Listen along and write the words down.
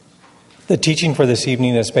The teaching for this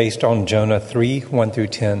evening is based on Jonah 3, 1 through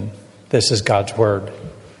 10. This is God's word.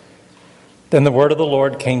 Then the word of the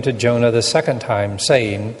Lord came to Jonah the second time,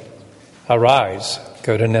 saying, Arise,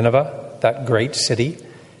 go to Nineveh, that great city,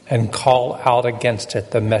 and call out against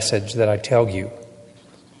it the message that I tell you.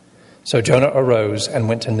 So Jonah arose and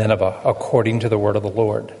went to Nineveh according to the word of the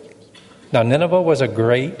Lord. Now Nineveh was a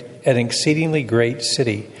great and exceedingly great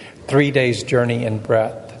city, 3 days' journey in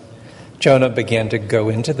breadth. Jonah began to go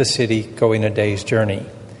into the city, going a day's journey.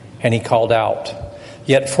 And he called out,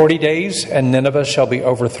 Yet 40 days, and Nineveh shall be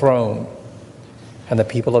overthrown. And the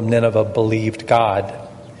people of Nineveh believed God.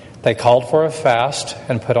 They called for a fast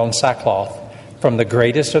and put on sackcloth, from the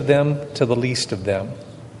greatest of them to the least of them.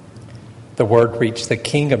 The word reached the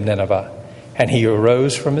king of Nineveh, and he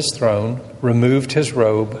arose from his throne, removed his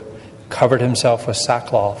robe, covered himself with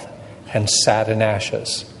sackcloth, and sat in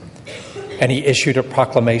ashes. And he issued a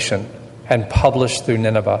proclamation and published through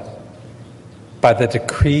Nineveh, by the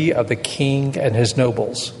decree of the king and his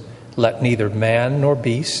nobles, let neither man nor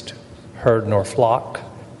beast, herd nor flock,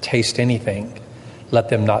 taste anything. Let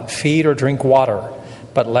them not feed or drink water,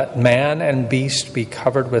 but let man and beast be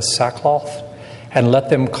covered with sackcloth, and let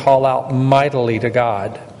them call out mightily to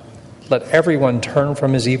God. Let everyone turn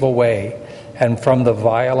from his evil way and from the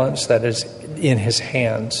violence that is in his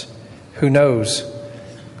hands. Who knows?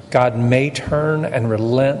 God may turn and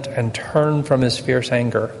relent and turn from his fierce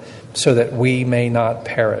anger so that we may not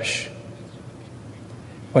perish.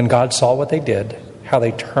 When God saw what they did, how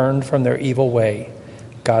they turned from their evil way,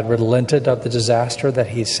 God relented of the disaster that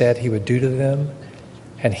he said he would do to them,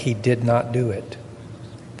 and he did not do it.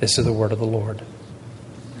 This is the word of the Lord.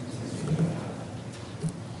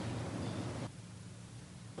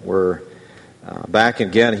 We're back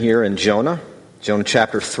again here in Jonah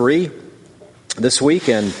chapter 3 this week,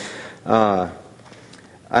 and I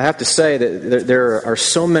have to say that there are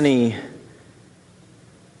so many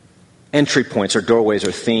entry points or doorways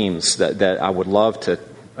or themes that I would love to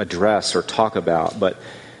address or talk about, but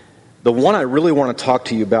the one I really want to talk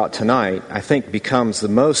to you about tonight, I think, becomes the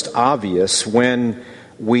most obvious when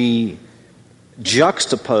we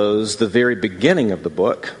juxtapose the very beginning of the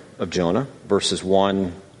book of Jonah, verses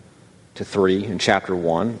 1 to 3 in chapter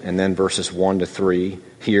 1, and then verses 1 to 3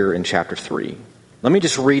 here in chapter 3. Let me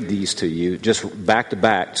just read these to you, just back to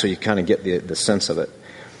back, so you kind of get the sense of it.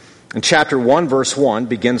 In chapter 1, verse 1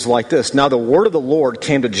 begins like this. Now the word of the Lord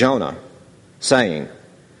came to Jonah, saying,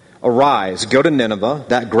 Arise, go to Nineveh,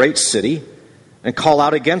 that great city, and call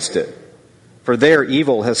out against it, for there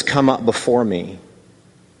evil has come up before me.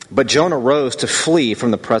 But Jonah rose to flee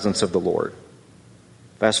from the presence of the Lord.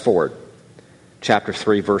 Fast forward, chapter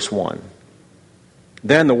 3, verse 1.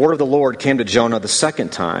 Then the word of the Lord came to Jonah the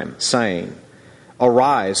second time, saying,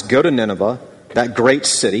 Arise, go to Nineveh, that great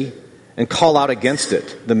city, and call out against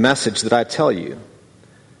it the message that I tell you.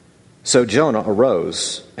 So Jonah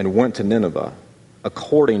arose and went to Nineveh,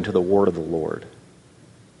 according to the word of the Lord.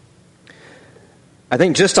 I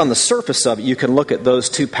think just on the surface of it, you can look at those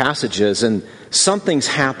two passages and something's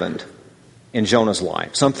happened in Jonah's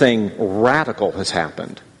life. Something radical has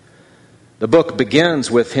happened. The book begins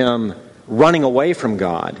with him running away from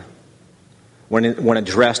God when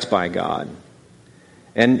addressed by God.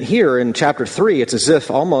 And here in chapter 3, it's as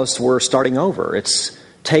if almost we're starting over. It's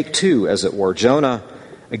take two, as it were. Jonah,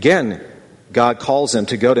 again, God calls him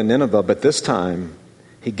to go to Nineveh, but this time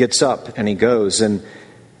he gets up and he goes. And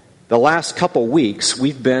the last couple weeks,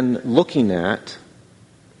 we've been looking at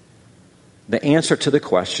the answer to the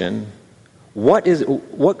question, what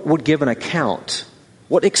would give an account?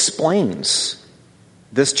 What explains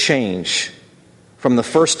this change from the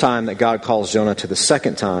first time that God calls Jonah to the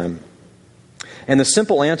second time? And the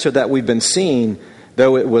simple answer that we've been seeing,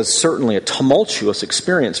 though it was certainly a tumultuous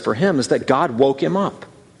experience for him, is that God woke him up.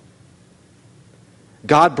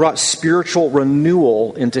 God brought spiritual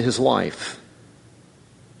renewal into his life.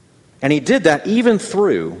 And he did that even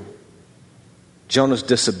through Jonah's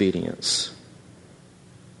disobedience.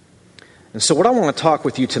 And so what I want to talk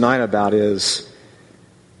with you tonight about is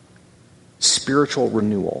spiritual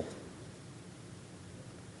renewal.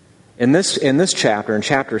 In this chapter, in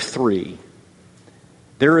chapter 3,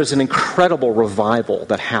 there is an incredible revival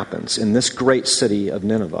that happens in this great city of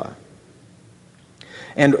Nineveh.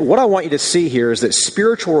 And what I want you to see here is that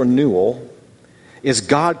spiritual renewal is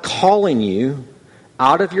God calling you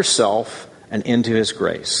out of yourself and into his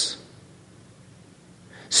grace.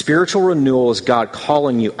 Spiritual renewal is God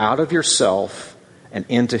calling you out of yourself and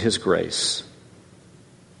into his grace.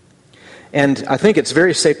 And I think it's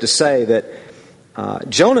very safe to say that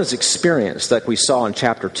Jonah's experience that we saw in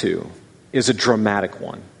chapter 2 is a dramatic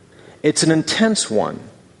one. It's an intense one.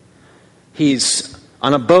 He's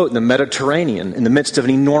on a boat in the Mediterranean in the midst of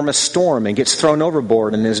an enormous storm and gets thrown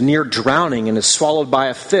overboard and is near drowning and is swallowed by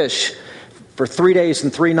a fish for 3 days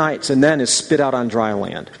and 3 nights and then is spit out on dry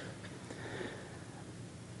land.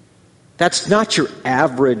 That's not your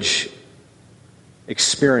average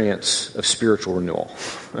experience of spiritual renewal.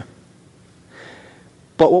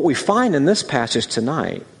 But what we find in this passage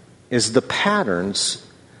tonight is the patterns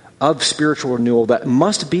of spiritual renewal that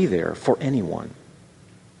must be there for anyone.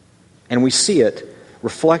 And we see it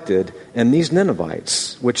reflected in these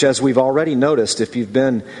Ninevites, which, as we've already noticed, if you've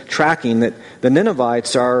been tracking, that the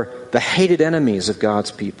Ninevites are the hated enemies of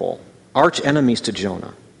God's people, arch enemies to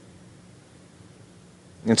Jonah.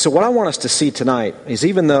 And so what I want us to see tonight is,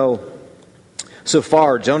 even though so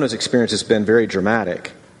far Jonah's experience has been very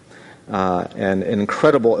dramatic and an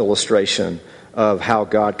incredible illustration of how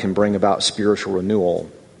God can bring about spiritual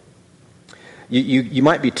renewal, you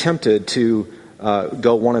might be tempted to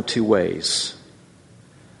go one of two ways.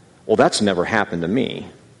 Well, that's never happened to me,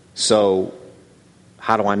 so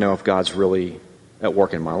how do I know if God's really at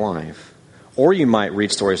work in my life? Or you might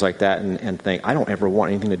read stories like that and think, I don't ever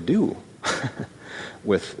want anything to do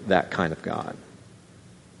with that kind of God.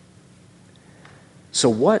 So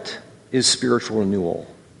what is spiritual renewal?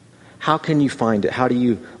 How can you find it? How do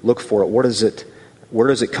you look for it? Where does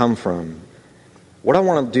it come from? What I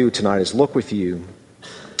want to do tonight is look with you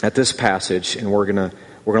at this passage, and we're going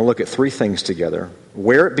to look at 3 things together: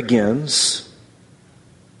 where it begins,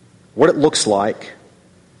 what it looks like,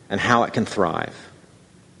 and how it can thrive.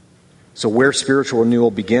 So where spiritual renewal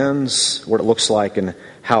begins, what it looks like, and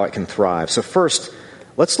how it can thrive. So first,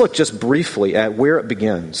 let's look just briefly at where it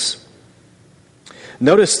begins.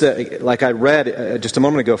 Notice that, like I read just a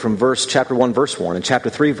moment ago from chapter 1, verse 1, and chapter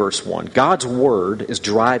 3, verse 1, God's Word is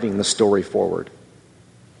driving the story forward.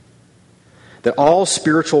 That all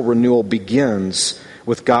spiritual renewal begins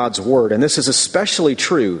with God's Word. And this is especially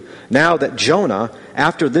true now that Jonah,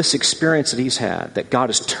 after this experience that he's had, that God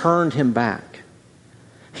has turned him back.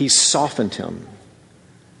 He's softened him.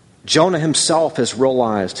 Jonah himself has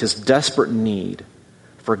realized his desperate need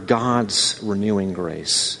for God's renewing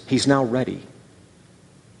grace. He's now ready.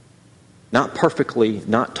 Not perfectly,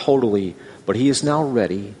 not totally, but he is now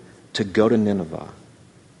ready to go to Nineveh.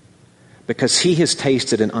 Because he has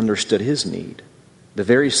tasted and understood his need. The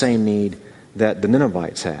very same need that the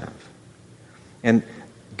Ninevites have. And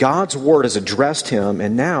God's Word has addressed him,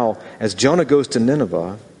 and now, as Jonah goes to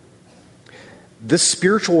Nineveh, this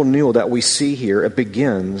spiritual renewal that we see here, it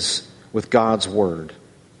begins with God's Word.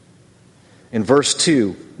 In verse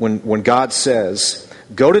 2, when God says,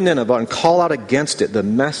 "Go to Nineveh and call out against it the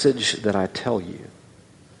message that I tell you."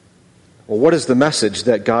 Well, what is the message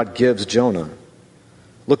that God gives Jonah?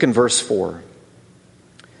 Look in verse 4.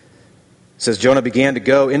 It says, Jonah began to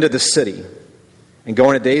go into the city, and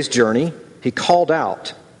going a day's journey, he called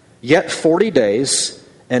out, "Yet 40 days,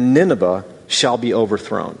 and Nineveh shall be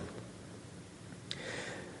overthrown."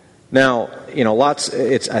 Now,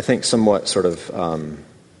 it's, I think, somewhat sort of,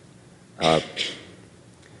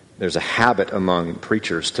 there's a habit among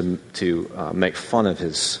preachers to make fun of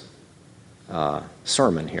his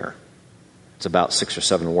sermon here. It's about 6 or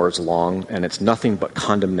 7 words long, and it's nothing but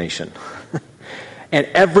condemnation. And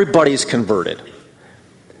everybody's converted.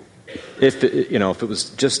 If it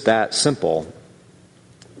was just that simple,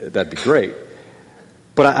 that'd be great.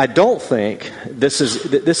 But I don't think this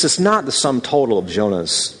is not the sum total of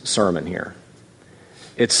Jonah's sermon here.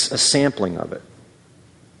 It's a sampling of it.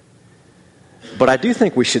 But I do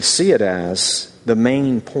think we should see it as the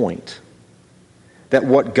main point. That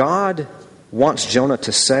what God wants Jonah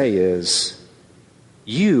to say is,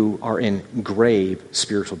 you are in grave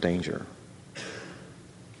spiritual danger.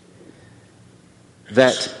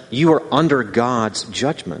 That you are under God's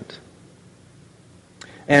judgment.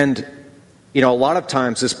 And, a lot of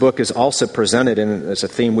times this book is also presented, and it's a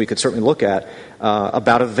theme we could certainly look at,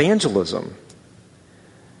 about evangelism.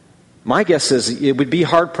 My guess is it would be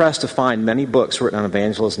hard-pressed to find many books written on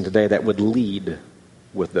evangelism today that would lead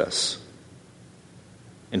with this.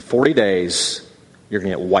 In 40 days, you're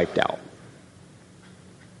going to get wiped out.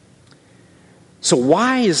 So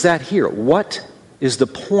why is that here? What is the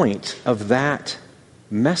point of that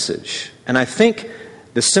message? And I think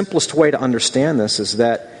the simplest way to understand this is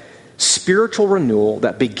that spiritual renewal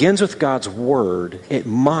that begins with God's Word, it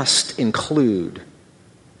must include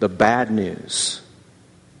the bad news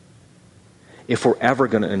if we're ever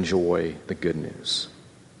going to enjoy the good news.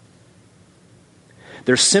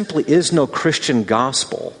 There simply is no Christian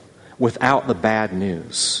gospel without the bad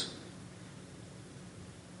news.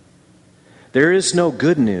 There is no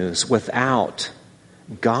good news without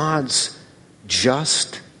God's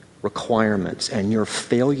just requirements and your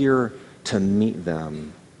failure to meet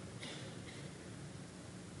them,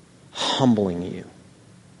 humbling you,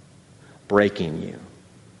 breaking you,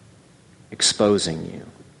 exposing you.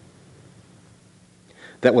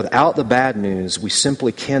 That without the bad news, we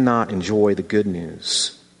simply cannot enjoy the good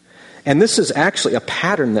news. And this is actually a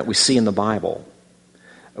pattern that we see in the Bible.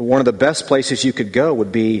 One of the best places you could go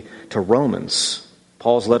would be to Romans,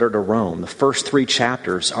 Paul's letter to Rome. The first 3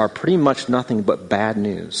 chapters are pretty much nothing but bad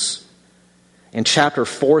news. And chapter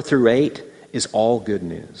 4 through 8 is all good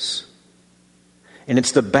news. And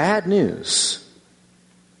it's the bad news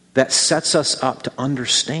that sets us up to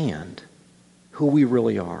understand who we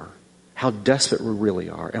really are, how desperate we really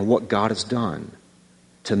are, and what God has done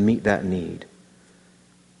to meet that need.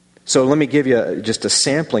 So let me give you just a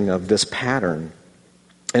sampling of this pattern.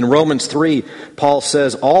 In Romans 3, Paul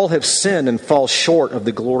says, all have sinned and fall short of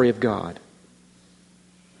the glory of God.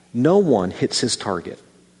 No one hits his target.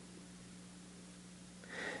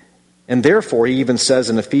 And therefore, he even says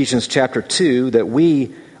in Ephesians chapter 2 that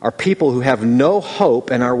we are people who have no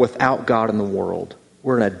hope and are without God in the world.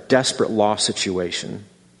 We're in a desperate lost situation.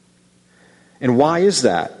 And why is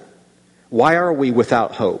that? Why are we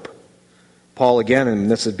without hope? Paul again,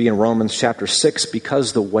 and this would be in Romans chapter 6,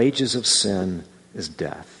 because the wages of sin is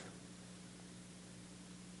death.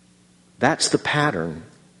 That's the pattern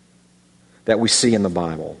that we see in the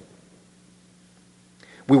Bible.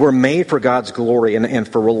 We were made for God's glory and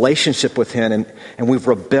for relationship with Him, and we've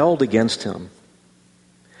rebelled against Him.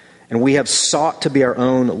 And we have sought to be our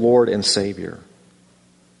own Lord and Savior.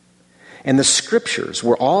 And the Scriptures,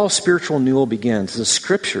 where all spiritual renewal begins, the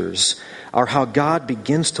Scriptures are how God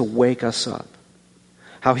begins to wake us up.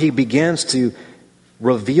 How He begins to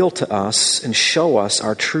reveal to us and show us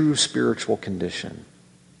our true spiritual condition.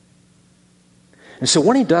 And so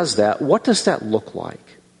when He does that, what does that look like?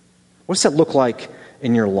 What does that look like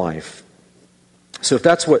in your life? So if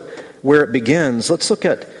that's where it begins, let's look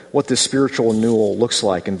at what this spiritual renewal looks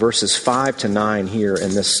like in verses 5 to 9 here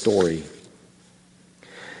in this story.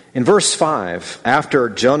 In verse 5, after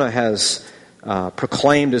Jonah has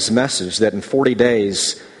proclaimed his message that in 40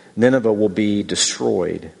 days Nineveh will be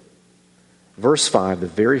destroyed, verse 5, the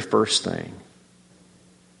very first thing,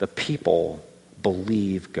 the people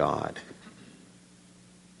believe God.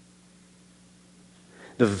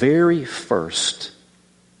 The very first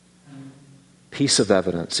piece of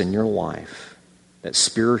evidence in your life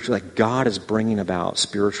that God is bringing about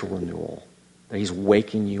spiritual renewal, that He's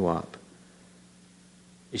waking you up,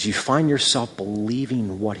 is you find yourself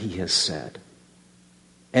believing what He has said.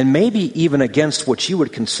 And maybe even against what you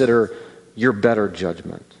would consider your better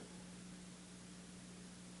judgment.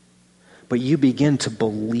 But you begin to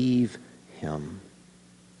believe Him.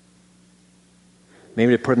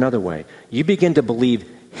 Maybe to put it another way, you begin to believe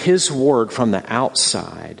His word from the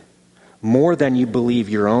outside more than you believe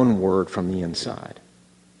your own word from the inside.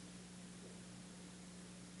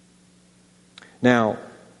 Now,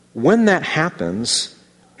 when that happens,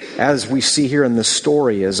 as we see here in this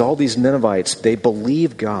story, as all these Ninevites, they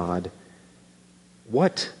believe God,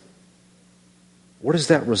 what does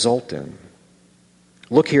that result in?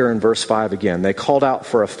 Look here in verse 5 again. They called out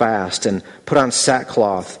for a fast and put on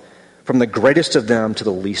sackcloth from the greatest of them to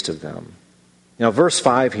the least of them. Now, verse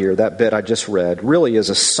 5 here, that bit I just read, really is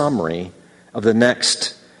a summary of the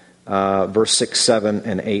next verse 6, 7,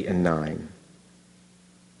 and 8, and 9.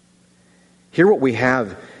 Here what we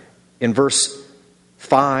have in verse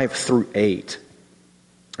 5 through 8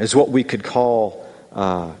 is what we could call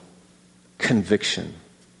conviction.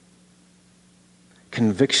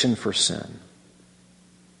 Conviction for sin.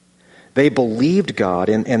 They believed God,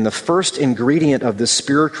 and the first ingredient of this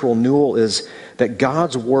spiritual renewal is that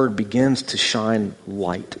God's word begins to shine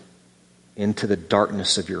light into the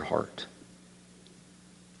darkness of your heart.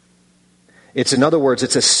 In other words,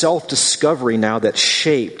 it's a self-discovery now that's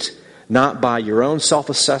shaped not by your own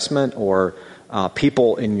self-assessment or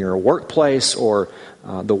people in your workplace or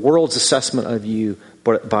the world's assessment of you,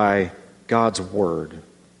 but by God's word.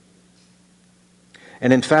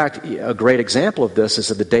 And in fact, a great example of this is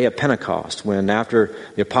at the day of Pentecost, when after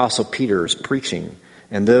the Apostle Peter is preaching,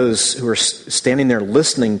 and those who are standing there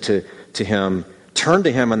listening to him turn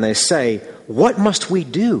to him and they say, "What must we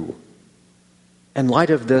do in light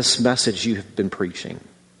of this message you have been preaching?"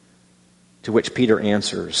 To which Peter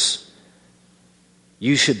answers,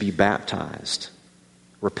 "You should be baptized,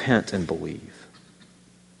 repent and believe."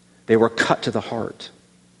 They were cut to the heart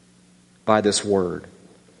by this word.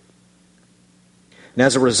 And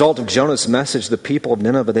as a result of Jonah's message, the people of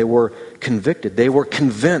Nineveh, they were convicted. They were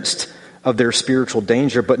convinced of their spiritual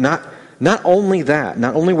danger. But not only that,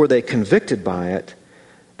 not only were they convicted by it,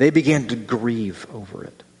 they began to grieve over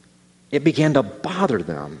it. It began to bother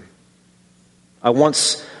them. I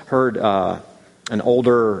once heard an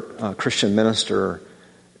older Christian minister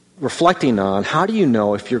reflecting on, how do you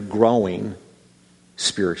know if you're growing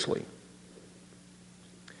spiritually?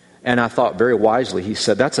 And I thought very wisely, he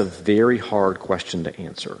said, that's a very hard question to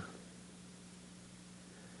answer.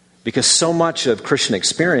 Because so much of Christian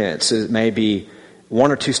experience may be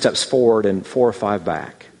 1 or 2 steps forward and 4 or 5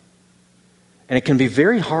 back. And it can be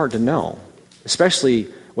very hard to know, especially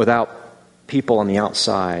without people on the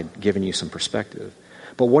outside giving you some perspective.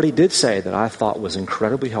 But what he did say that I thought was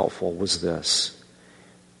incredibly helpful was this.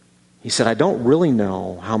 He said, I don't really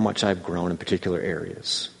know how much I've grown in particular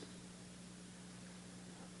areas.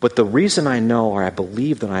 But the reason I know or I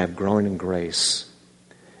believe that I have grown in grace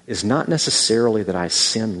is not necessarily that I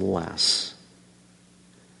sin less,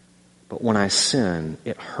 but when I sin,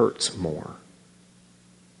 it hurts more.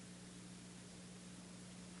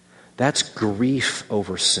 That's grief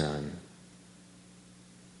over sin.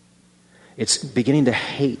 It's beginning to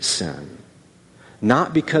hate sin,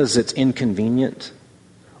 not because it's inconvenient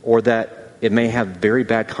or that it may have very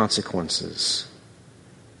bad consequences,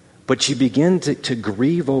 but you begin to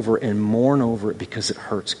grieve over it and mourn over it because it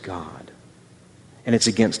hurts God. And it's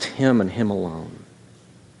against Him and Him alone.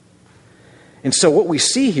 And so what we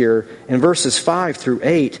see here in verses 5 through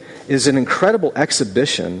 8 is an incredible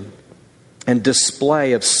exhibition and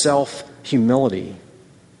display of self-humility.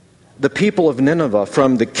 The people of Nineveh,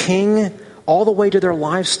 from the king all the way to their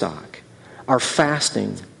livestock, are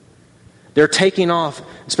fasting. They're taking off,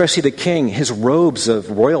 especially the king, his robes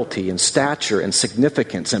of royalty and stature and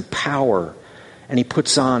significance and power. And he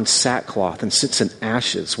puts on sackcloth and sits in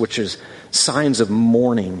ashes, which is signs of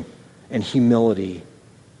mourning and humility,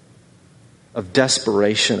 of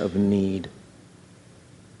desperation, of need.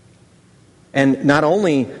 And not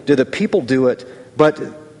only do the people do it, but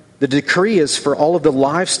the decree is for all of the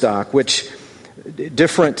livestock, which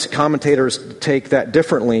different commentators take that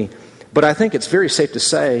differently. But I think it's very safe to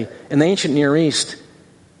say, in the ancient Near East,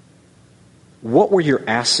 what were your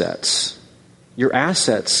assets? Your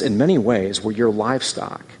assets, in many ways, were your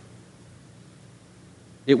livestock.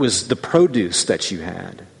 It was the produce that you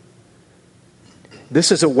had.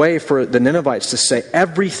 This is a way for the Ninevites to say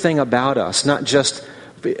everything about us, not just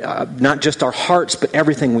our hearts, but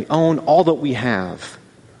everything we own, all that we have,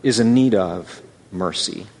 is in need of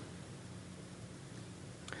mercy.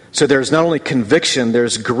 So there's not only conviction,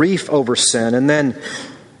 there's grief over sin, and then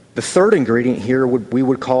the third ingredient here we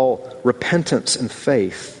would call repentance and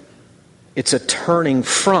faith. It's a turning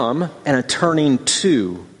from and a turning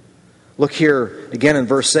to. Look here again in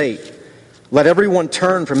verse 8. Let everyone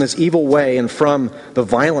turn from his evil way and from the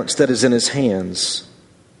violence that is in his hands.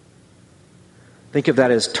 Think of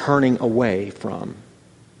that as turning away from.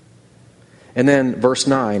 And then verse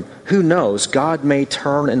 9. Who knows? God may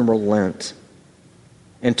turn and relent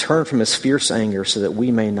and turn from His fierce anger so that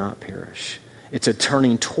we may not perish. It's a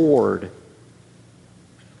turning toward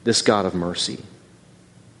this God of mercy.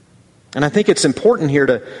 And I think it's important here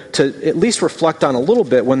to at least reflect on a little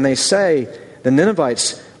bit when they say, the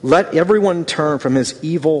Ninevites, let everyone turn from his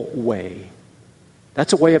evil way.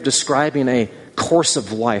 That's a way of describing a course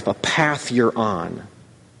of life, a path you're on.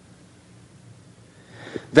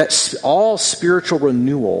 That all spiritual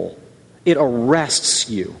renewal, it arrests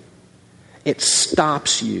you. It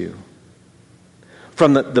stops you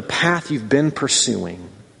from the path you've been pursuing.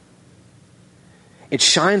 It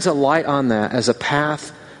shines a light on that as a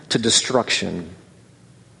path to destruction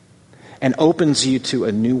and opens you to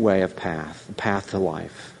a new way of path, a path to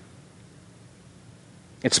life.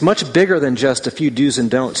 It's much bigger than just a few do's and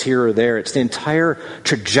don'ts here or there. It's the entire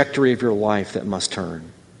trajectory of your life that must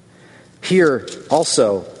turn. Here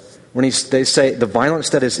also, when they say the violence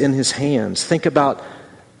that is in his hands, think about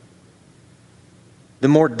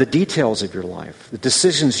the details of your life, the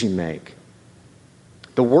decisions you make,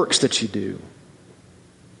 the works that you do.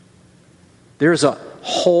 There's a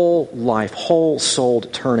whole life,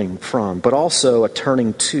 whole-souled turning from, but also a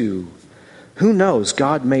turning to. Who knows?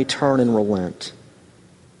 God may turn and relent.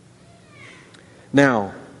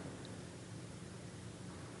 Now,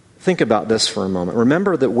 think about this for a moment.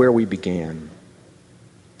 Remember that where we began,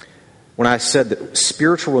 when I said that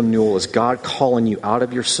spiritual renewal is God calling you out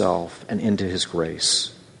of yourself and into His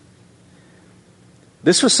grace.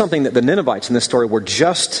 This was something that the Ninevites in this story were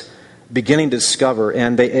just beginning to discover,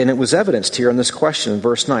 and it was evidenced here in this question in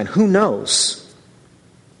verse 9. Who knows?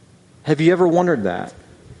 Have you ever wondered that?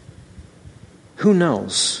 Who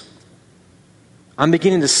knows? I'm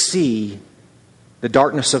beginning to see the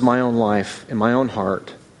darkness of my own life in my own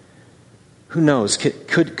heart. Who knows?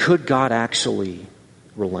 Could God actually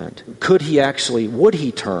relent? Would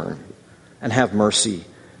He turn and have mercy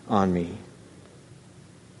on me?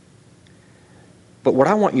 But what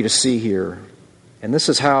I want you to see here, and this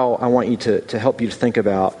is how I want you to help you to think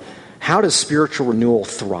about, how does spiritual renewal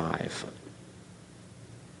thrive?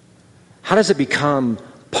 How does it become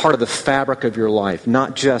part of the fabric of your life,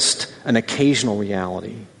 not just an occasional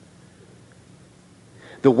reality?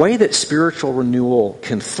 The way that spiritual renewal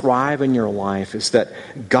can thrive in your life is that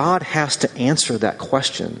God has to answer that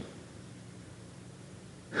question.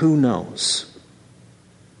 Who knows?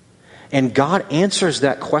 And God answers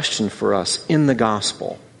that question for us in the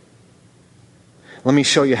gospel. Let me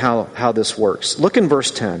show you how this works. Look in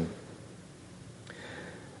verse 10.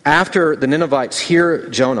 After the Ninevites hear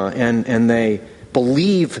Jonah and they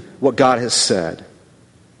believe what God has said,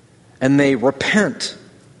 and they repent.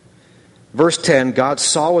 Verse 10, God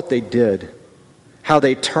saw what they did, how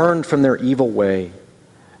they turned from their evil way.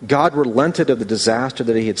 God relented of the disaster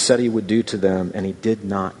that he had said he would do to them, and he did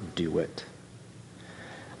not do it.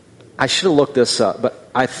 I should have looked this up, but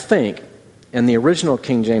I think in the original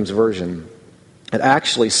King James Version, it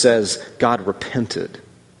actually says God repented.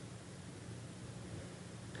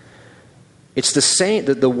 It's the same,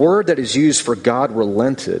 the word that is used for God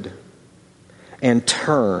relented and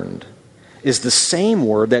turned is the same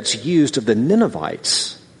word that's used of the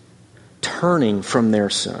Ninevites turning from their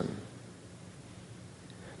sin.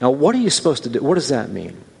 Now, what are you supposed to do? What does that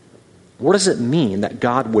mean? What does it mean that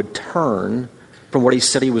God would turn from what he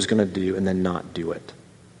said he was going to do and then not do it?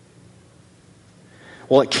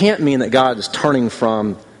 Well, it can't mean that God is turning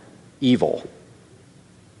from evil.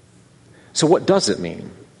 So what does it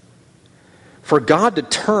mean? For God to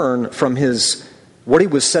turn from what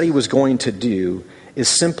he said he was going to do is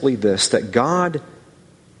simply this, that God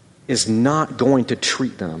is not going to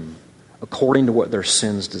treat them according to what their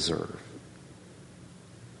sins deserve.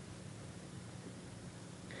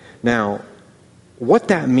 Now, what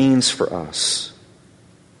that means for us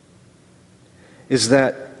is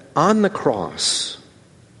that on the cross,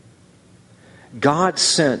 God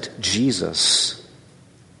sent Jesus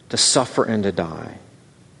to suffer and to die.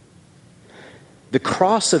 The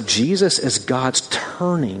cross of Jesus is God's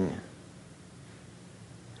turning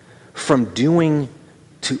from doing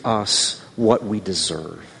to us what we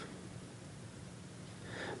deserve.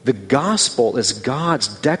 The gospel is God's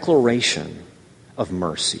declaration of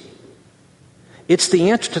mercy. It's the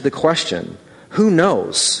answer to the question, who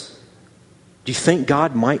knows? Do you think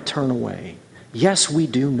God might turn away? Yes, we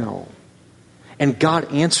do know. And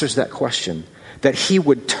God answers that question, that he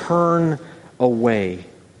would turn away.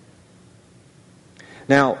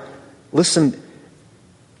 Now, listen,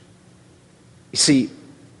 you see,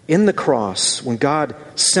 in the cross, when God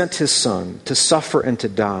sent his Son to suffer and to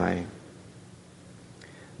die,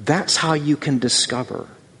 that's how you can discover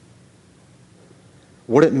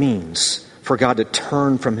what it means for God to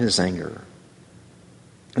turn from his anger.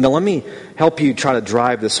 Now let me help you try to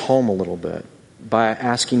drive this home a little bit by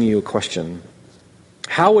asking you a question.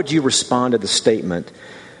 How would you respond to the statement,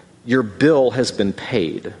 your bill has been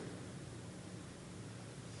paid?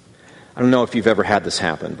 I don't know if you've ever had this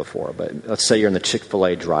happen before, but let's say you're in the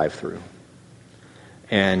Chick-fil-A drive-thru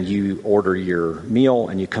and you order your meal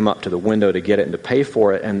and you come up to the window to get it and to pay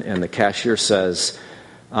for it, and the cashier says,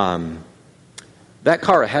 that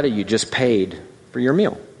car ahead of you just paid for your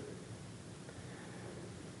meal.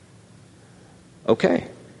 Okay,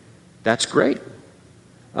 that's great.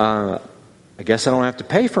 I guess I don't have to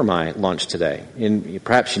pay for my lunch today. And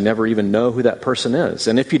perhaps you never even know who that person is.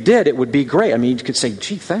 And if you did, it would be great. I mean, you could say,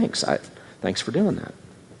 gee, thanks. Thanks for doing that.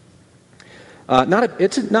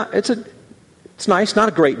 It's nice, not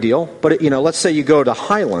a great deal. But, let's say you go to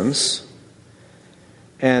Highlands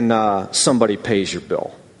and somebody pays your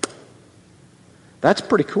bill. That's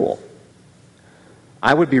pretty cool.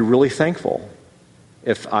 I would be really thankful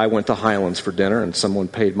if I went to Highlands for dinner and someone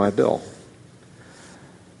paid my bill.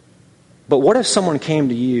 But what if someone came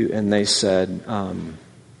to you and they said, I'm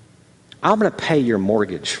going to pay your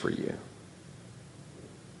mortgage for you.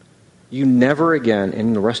 You never again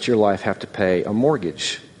in the rest of your life have to pay a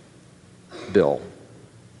mortgage bill.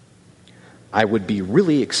 I would be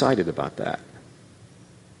really excited about that.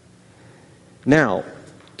 Now,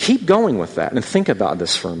 keep going with that and think about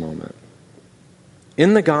this for a moment.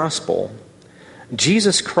 In the gospel,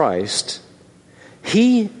 Jesus Christ,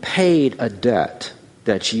 he paid a debt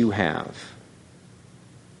that you have,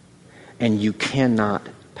 and you cannot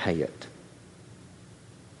pay it.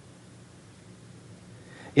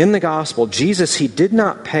 In the gospel, Jesus, he did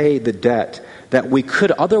not pay the debt that we could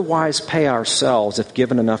otherwise pay ourselves if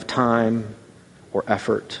given enough time or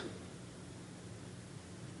effort.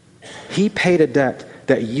 He paid a debt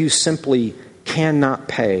that you simply cannot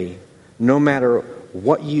pay, no matter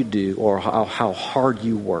what you do or how hard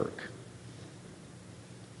you work.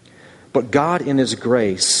 But God, in His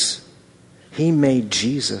grace, He made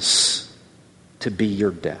Jesus to be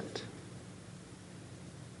your debt.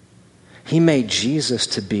 He made Jesus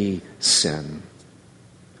to be sin,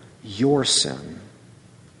 your sin,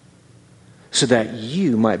 so that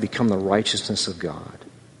you might become the righteousness of God.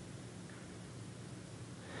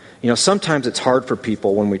 You know, sometimes it's hard for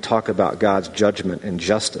people when we talk about God's judgment and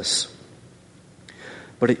justice.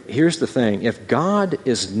 But here's the thing. If God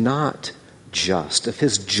is not just, if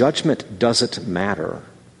His judgment doesn't matter,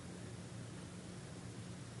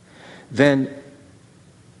 then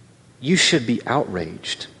you should be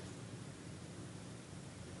outraged.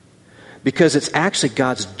 Because it's actually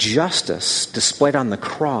God's justice displayed on the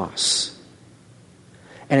cross.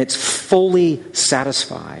 And it's fully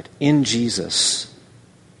satisfied in Jesus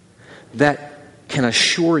that can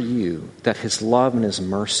assure you that His love and His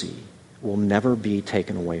mercy will never be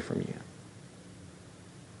taken away from you.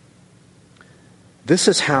 This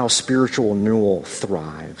is how spiritual renewal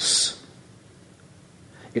thrives.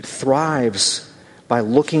 It thrives by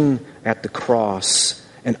looking at the cross,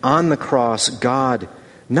 and on the cross, God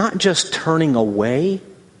not just turning away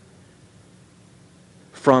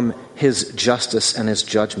from His justice and His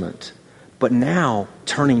judgment, but now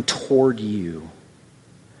turning toward you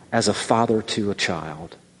as a father to a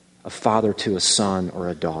child, a father to a son or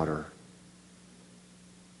a daughter,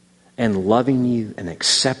 and loving you and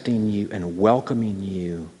accepting you and welcoming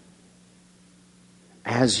you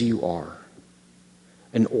as you are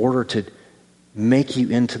in order to make you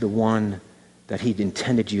into the one that He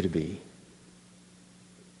intended you to be.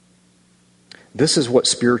 This is what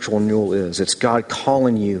spiritual renewal is. It's God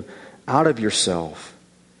calling you out of yourself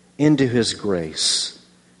into His grace,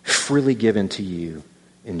 freely given to you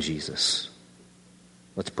in Jesus.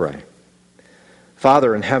 Let's pray.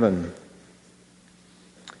 Father in heaven,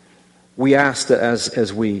 we ask that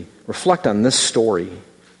as we reflect on this story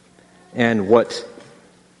and what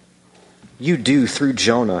you do through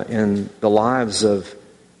Jonah in the lives of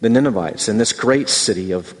the Ninevites in this great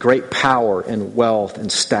city of great power and wealth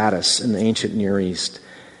and status in the ancient Near East,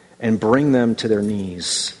 and bring them to their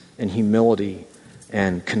knees in humility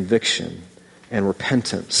and conviction and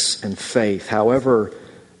repentance and faith, however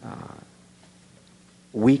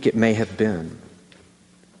weak it may have been.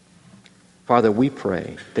 Father, we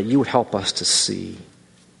pray that you would help us to see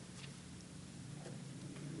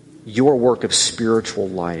your work of spiritual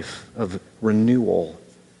life, of renewal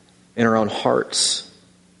in our own hearts,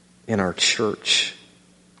 in our church,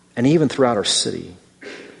 and even throughout our city.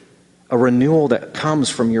 A renewal that comes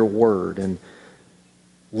from your word and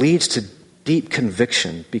leads to deep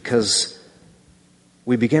conviction because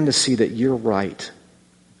we begin to see that you're right,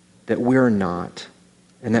 that we're not,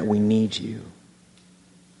 and that we need you.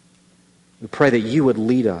 We pray that you would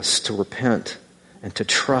lead us to repent and to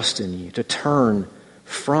trust in you, to turn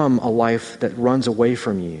from a life that runs away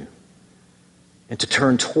from you, and to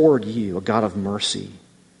turn toward you, a God of mercy,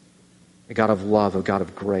 a God of love, a God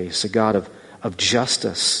of grace, a God of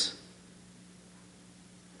justice,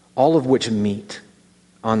 all of which meet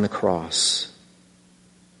on the cross.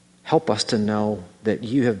 Help us to know that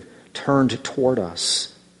you have turned toward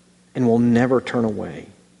us and will never turn away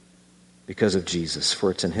because of Jesus.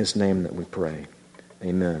 For it's in His name that we pray.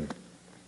 Amen.